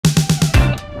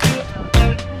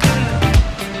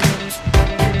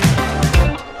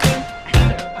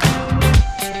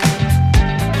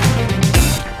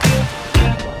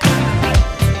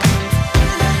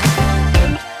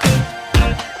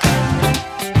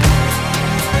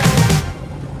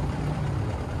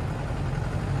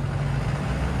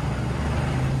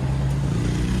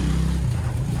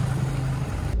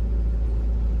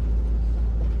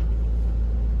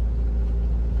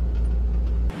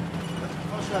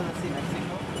así México.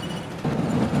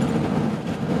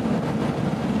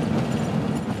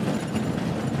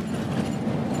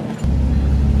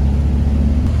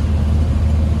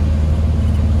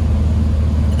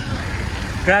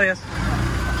 Gracias.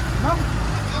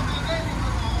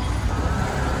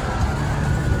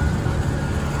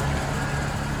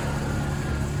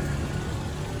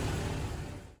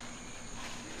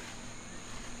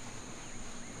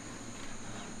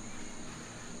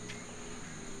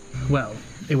 Well,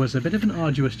 it was a bit of an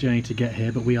arduous journey to get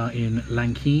here, but we are in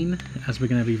Lanquin as we're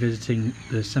going to be visiting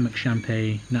the Semuc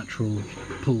Champey natural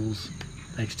pools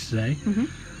later today.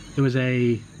 It was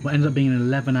what ended up being an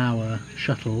 11-hour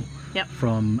shuttle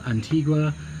from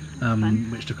Antigua,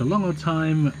 which took a long old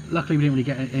time. Luckily we didn't really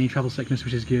get any travel sickness,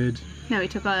 which is good. No, we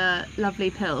took our lovely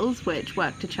pills, which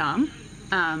worked a charm.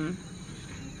 And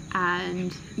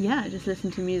yeah, just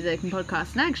listened to music and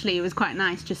podcasts. And actually it was quite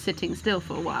nice just sitting still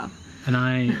for a while. And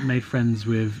I made friends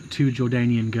with 2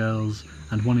 Jordanian girls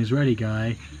and 1 Israeli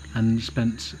guy, and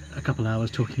spent a couple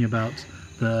hours talking about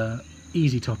the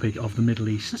easy topic of the Middle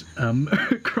East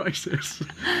crisis.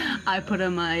 I put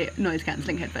on my noise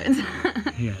cancelling headphones.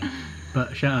 Yeah,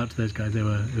 but shout out to those guys. It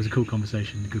was a cool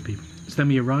conversation, good people. So then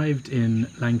we arrived in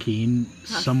Lanquin,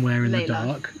 somewhere in the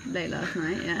dark. Late last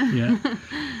night, yeah. Yeah.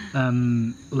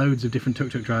 Loads of different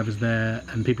tuk-tuk drivers there,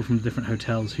 and people from different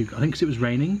hotels who, I think because it was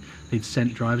raining, they'd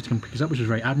sent drivers to come pick us up, which was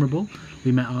very admirable.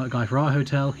 We met a guy for our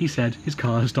hotel. He said his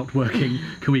car has stopped working.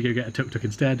 Can we go get a tuk-tuk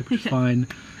instead? Which is fine.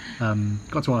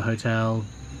 Got to our hotel.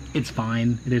 It's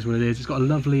fine. It is what it is. It's got a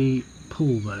lovely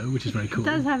pool though, which is very cool. It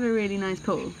does have a really nice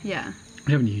pool, yeah.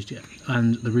 We haven't used it yet,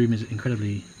 and the room is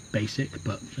incredibly basic,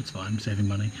 but it's fine, saving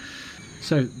money.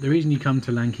 So the reason you come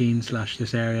to Lanquin /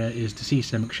 this area is to see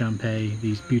Semuc Champey,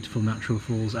 these beautiful natural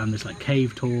falls, and this like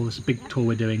cave tour, this big tour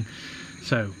we're doing.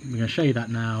 So we're going to show you that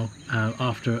now,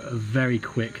 after a very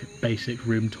quick basic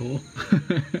room tour,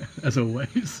 as always.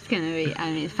 It's going to be,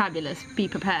 I mean, it's fabulous. Be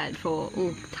prepared for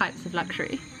all types of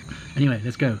luxury. Anyway,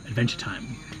 let's go. Adventure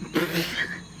time.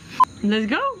 Let's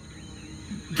go.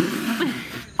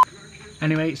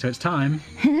 Anyway, so it's time.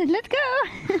 Let's go.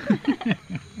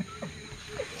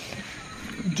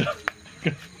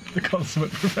 The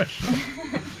consummate professional.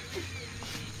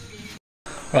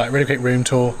 Right, really quick room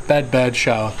tour. Bed,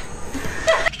 shower.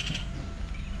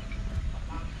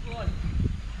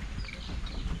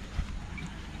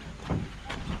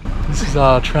 This is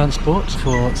our transport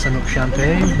for Semuc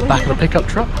Champey, the back of the pickup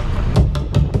truck.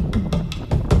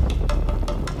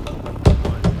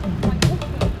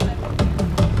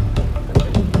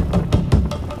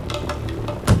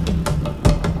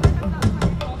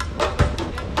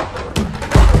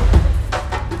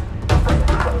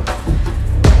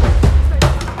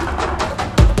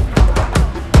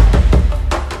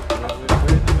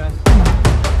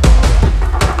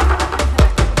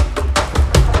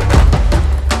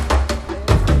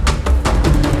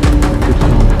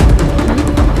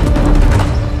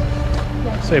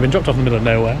 So we've been dropped off in the middle of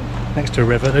nowhere, next to a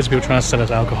river. Those people trying to sell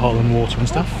us alcohol and water and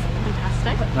stuff.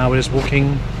 Fantastic. Now we're just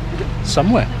walking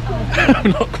somewhere.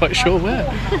 I'm not quite sure where.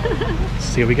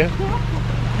 So here we go.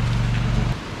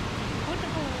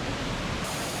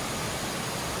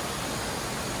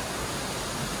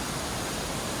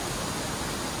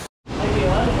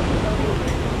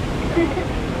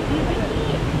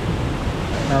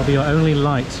 That'll be our only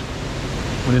light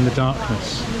when in the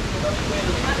darkness.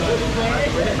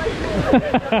 Is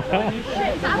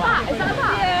that a bat?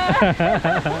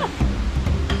 Yeah.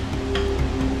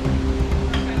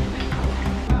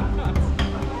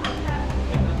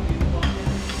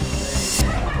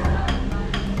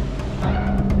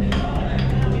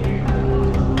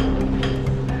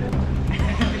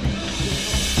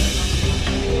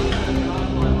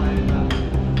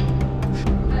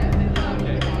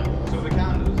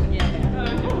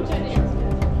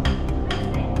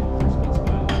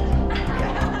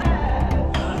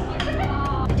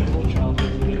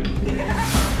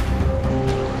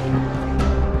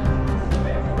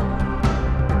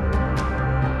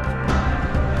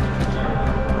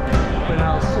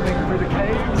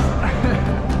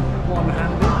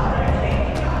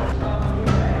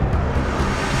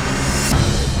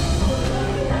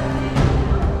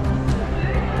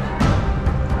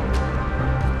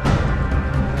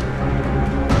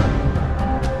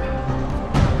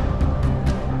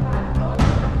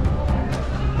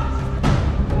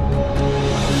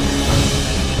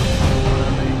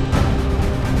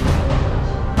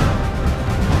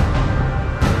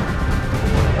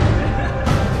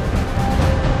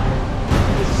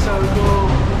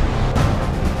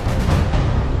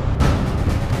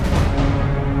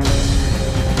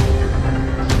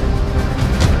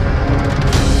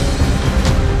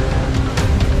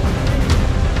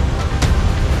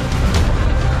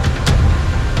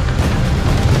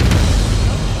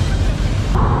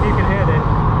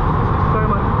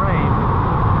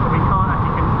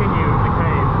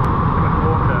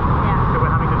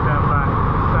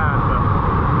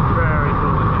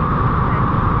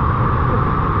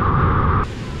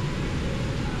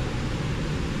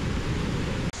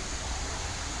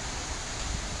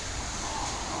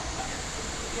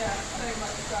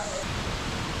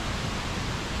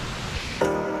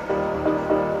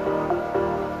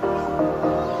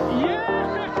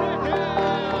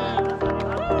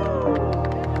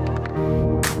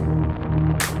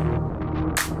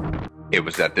 It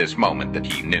was at this moment that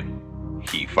he knew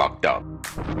he fucked up.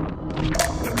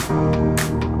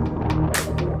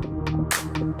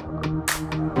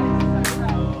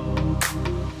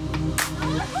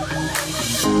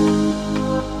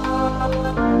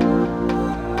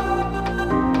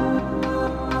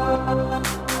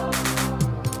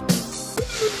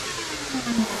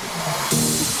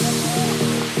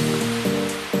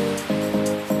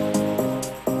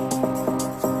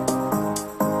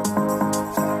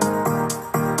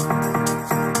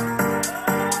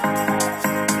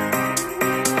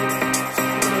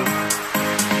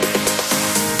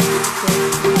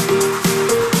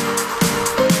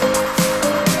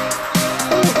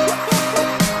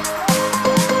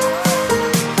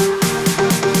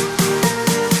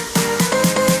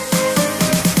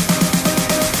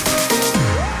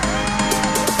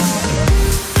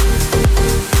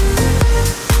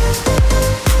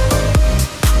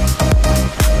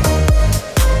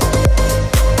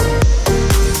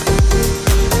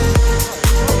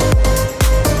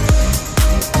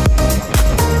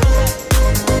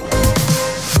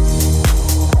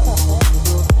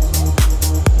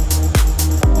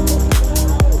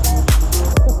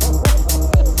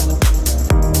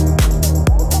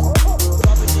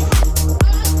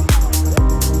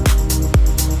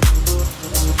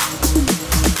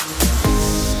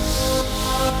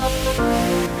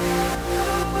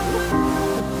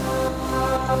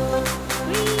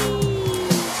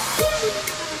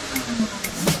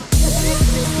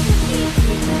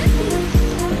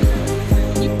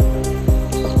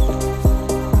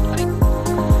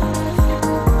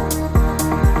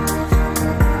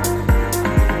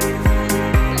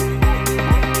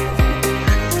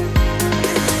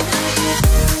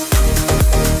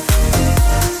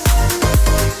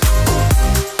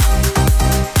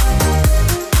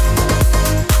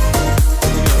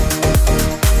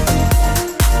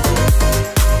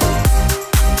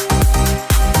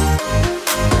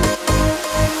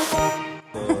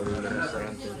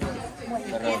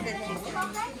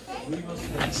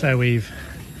 So we've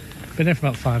been here for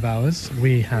about 5 hours.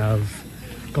 We have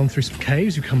gone through some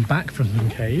caves. We've come back from some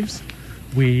caves.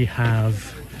 We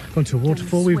have gone to a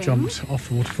waterfall. We've jumped off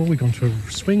a waterfall. We've gone to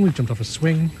a swing. We've jumped off a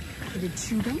swing. We did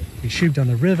tubing. We tubed down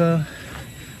the river.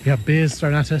 We had beers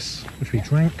thrown at us, which we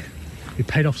drank. We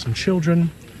paid off some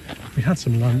children. We had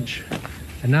some lunch.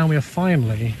 And now we are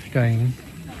finally going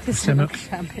to Semuc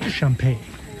Champey.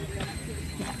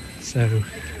 So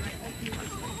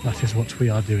that is what we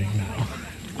are doing now.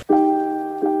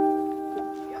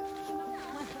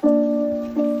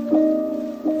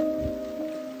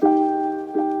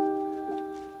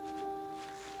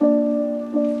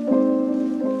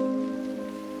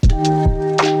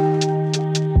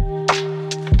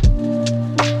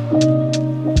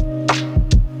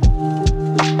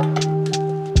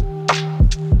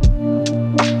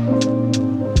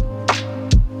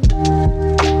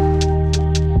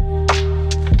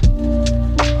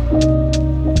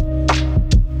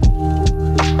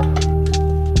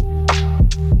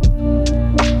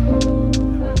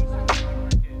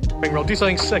 Do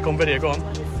something sick on video, go on.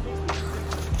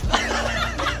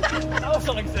 That was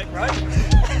something sick, right?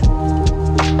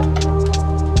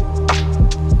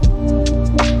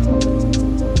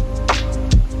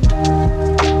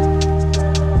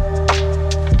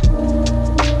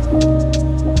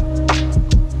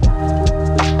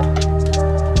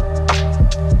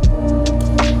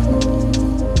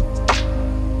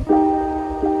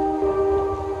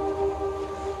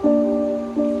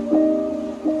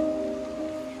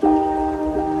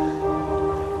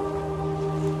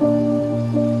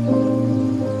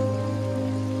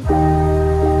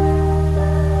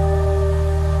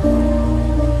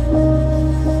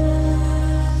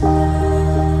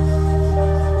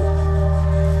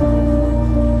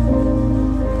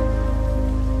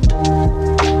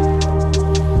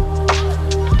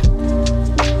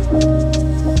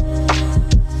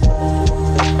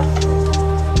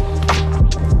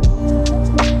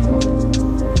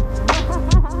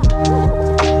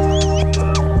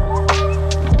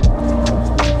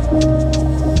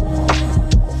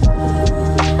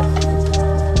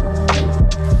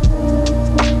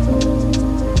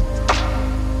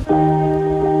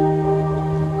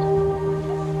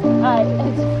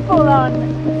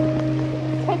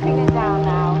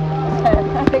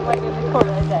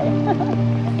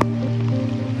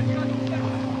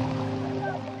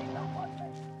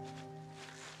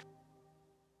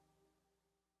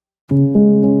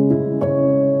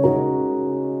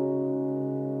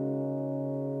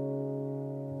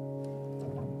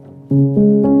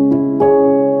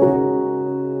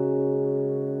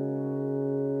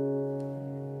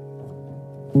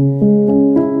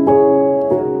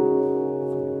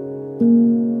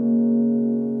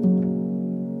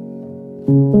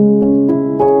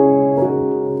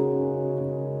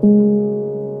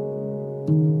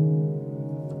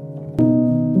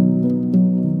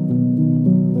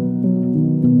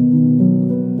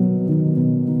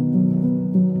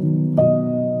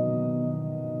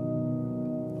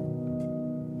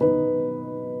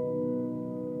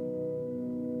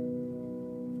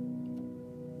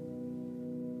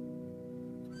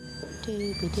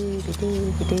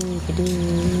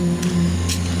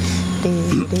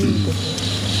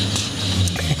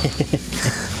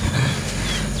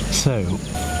 So,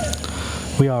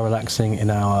 we are relaxing in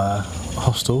our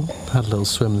hostel, had a little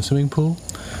swim in the swimming pool.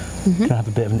 Gonna have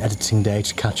a bit of an editing day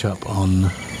to catch up on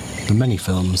the many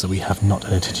films that we have not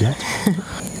edited yet.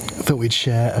 Thought we'd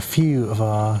share a few of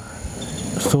our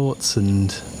thoughts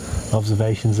and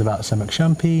observations about Semuc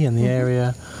Champey and the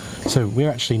area. So we're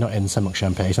actually not in Semuc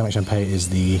Champey. Semuc Champey is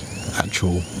the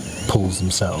actual pools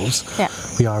themselves. Yeah.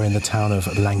 We are in the town of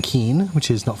Lanquin,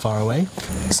 which is not far away.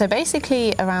 So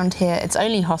basically around here it's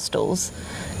only hostels,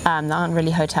 there aren't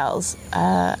really hotels,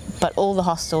 but all the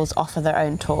hostels offer their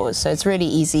own tours, so it's really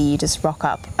easy. You just rock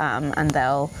up and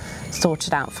they'll sort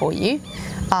it out for you.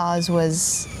 Ours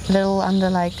was a little under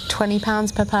like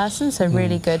 £20 per person, so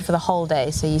really good for the whole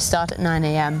day. So you start at 9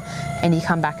 AM and you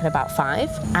come back at about 5,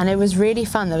 and it was really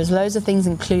fun. There was loads of things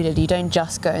included. You don't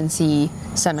just go and see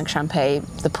Semuc Champey,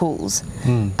 the pools.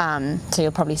 So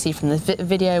you'll probably see from the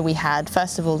video, we had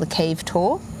first of all the cave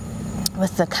tour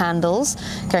with the candles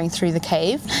going through the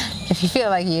cave. If you feel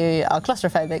like you are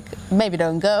claustrophobic, maybe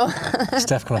don't go.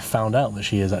 Steph kind of found out that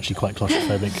she is actually quite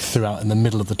claustrophobic throughout in the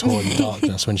middle of the tour in the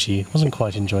darkness when she wasn't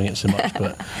quite enjoying it so much,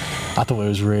 but I thought it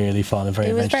was really fun and very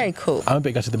adventurous. It was very cool. I'm a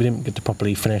bit gutted that we didn't get to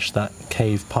properly finish that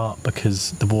cave part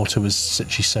because the water was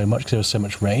literally so much, because there was so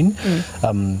much rain. It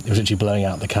was literally blowing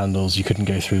out the candles. You couldn't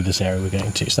go through this area we're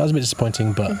going to. So that was a bit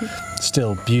disappointing, but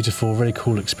still beautiful, really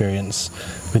cool experience.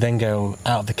 We then go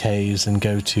out of the caves and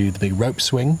go to the big rope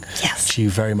swing, which you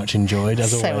very much enjoyed.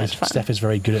 As So always, much fun. Steph is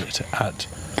very good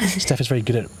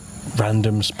at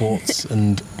random sports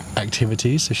and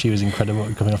activities, so she was incredible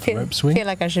at coming off the rope swing. I feel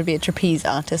like I should be a trapeze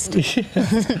artist.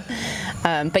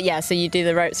 But yeah, so you do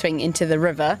the rope swing into the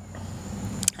river,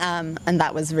 and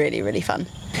that was really, really fun.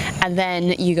 And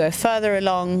then you go further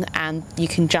along and you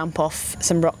can jump off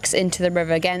some rocks into the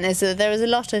river again. There was a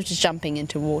lot of just jumping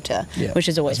into water, which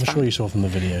is always fun. I'm fun. sure you saw from the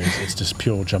videos, it's just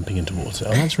pure jumping into water.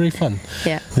 And that's really fun.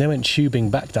 Yeah. We then went tubing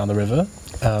back down the river.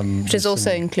 Which is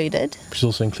also included. Which is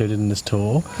also included in this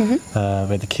tour. We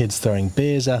had the kids throwing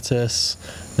beers at us,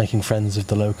 making friends with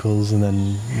the locals, and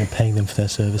then paying them for their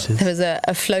services. There was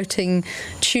a floating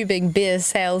tubing beer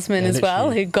salesman as well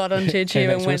who got onto a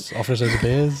tube and went. Offered us loads of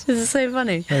beers. This is so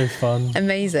funny. Very fun.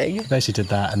 Amazing. Basically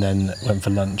did that and then went for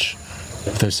lunch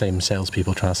with those same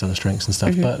salespeople trying to sell us drinks and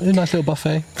stuff. But a nice little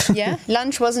buffet. Yeah,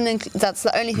 lunch wasn't. That's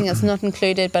the only thing that's not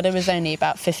included, but it was only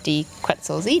about 50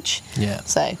 quetzals each. Yeah.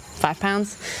 So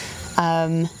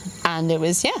 £5. And it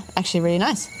was actually really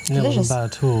nice. Yeah, it Delicious.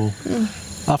 wasn't bad at all.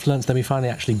 After lunch, then we finally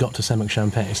actually got to Semuc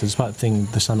Champey. So despite the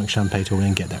Semuc Champey tour, we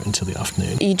didn't get there until the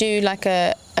afternoon. You do like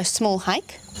a small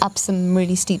hike up some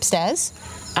really steep stairs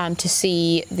to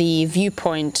see the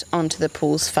viewpoint onto the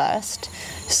pools first.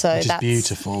 So Which is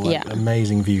beautiful,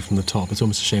 amazing view from the top. It's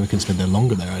almost a shame we couldn't spend there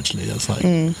longer there, actually. That's like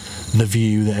the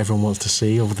view that everyone wants to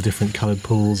see of the different coloured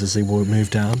pools as they move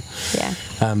down. Yeah.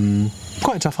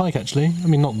 Quite a tough hike, actually. I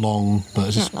mean, not long, but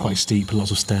it's just quite steep,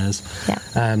 lots of stairs. Yeah.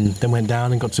 Then went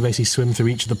down and got to basically swim through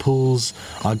each of the pools.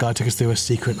 Our guide took us through a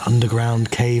secret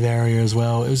underground cave area as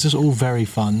well. It was just all very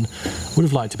fun. Would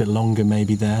have liked a bit longer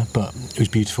maybe there, but it was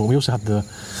beautiful. We also had the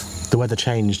weather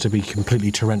changed to be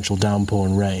completely torrential downpour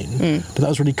and rain. But that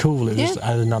was really cool. It just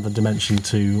added another dimension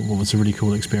to what was a really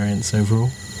cool experience overall.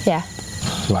 Yeah.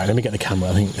 Right, let me get the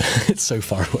camera. I think it's so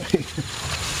far away.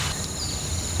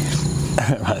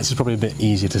 Right, this is probably a bit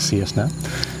easier to see us now.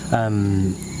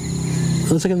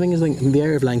 The second thing is, I think the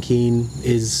area of Lanquin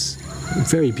is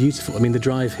very beautiful. I mean, the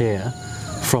drive here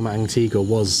from Antigua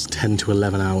was 10 to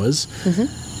 11 hours.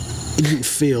 It didn't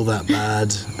feel that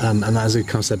bad, and as I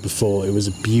kind of said before, it was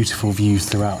a beautiful view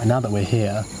throughout. And now that we're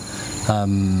here,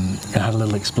 and had a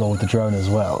little explore with the drone as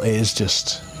well, it is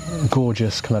just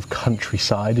gorgeous kind of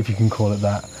countryside, if you can call it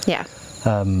that. Yeah.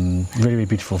 Really, really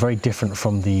beautiful. Very different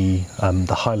from the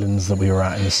highlands that we were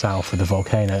at in the south with the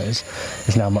volcanoes.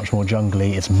 It's now much more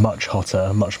jungly. It's much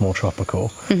hotter, much more tropical.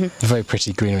 Very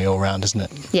pretty greenery all around, isn't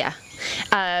it? Yeah.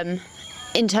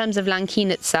 In terms of Lanquin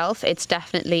itself, it's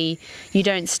definitely, you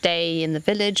don't stay in the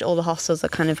village. All the hostels are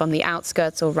kind of on the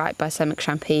outskirts or right by Semuc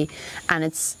Champey, and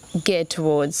it's geared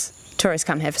towards tourists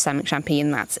come here for Semuc Champey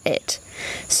and that's it.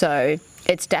 So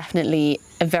it's definitely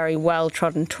a very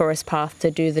well-trodden tourist path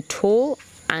to do the tour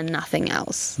and nothing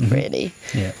else, really.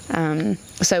 Yeah.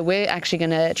 So we're actually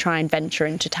going to try and venture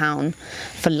into town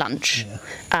for lunch,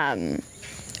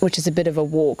 which is a bit of a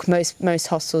walk. Most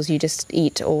hostels, you just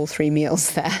eat all 3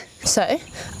 meals there. So,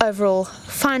 overall,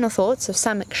 final thoughts of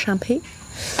Semuc Champey,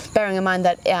 bearing in mind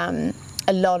that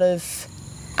a lot of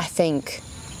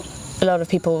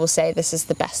people will say this is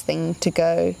the best thing to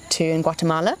go to in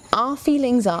Guatemala. Our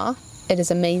feelings are, it is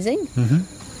amazing.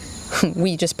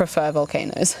 We just prefer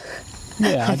volcanoes.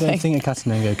 Yeah, I don't think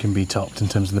Acatenango can be topped in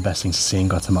terms of the best things to see in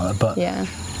Guatemala, but yeah.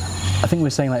 I think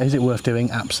we're saying, like, is it worth doing?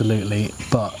 Absolutely,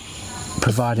 but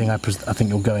providing I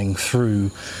think you're going through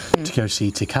to go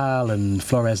see Tikal and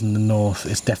Flores in the north,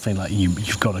 it's definitely like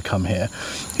you've got to come here.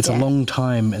 It's a long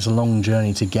time, it's a long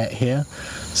journey to get here,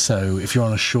 so if you're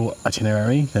on a short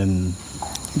itinerary, then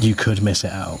you could miss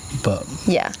it out, but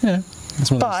yeah. It's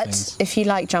one of those But things. if you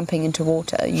like jumping into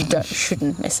water, you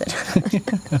shouldn't miss it.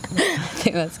 I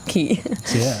think that's key.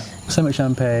 So yeah, Semuc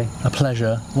Champey, a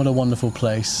pleasure. What a wonderful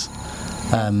place,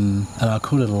 and our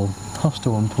cool little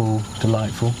hostel and pool,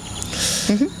 delightful.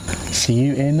 See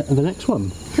you in the next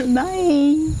one.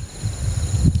 Bye.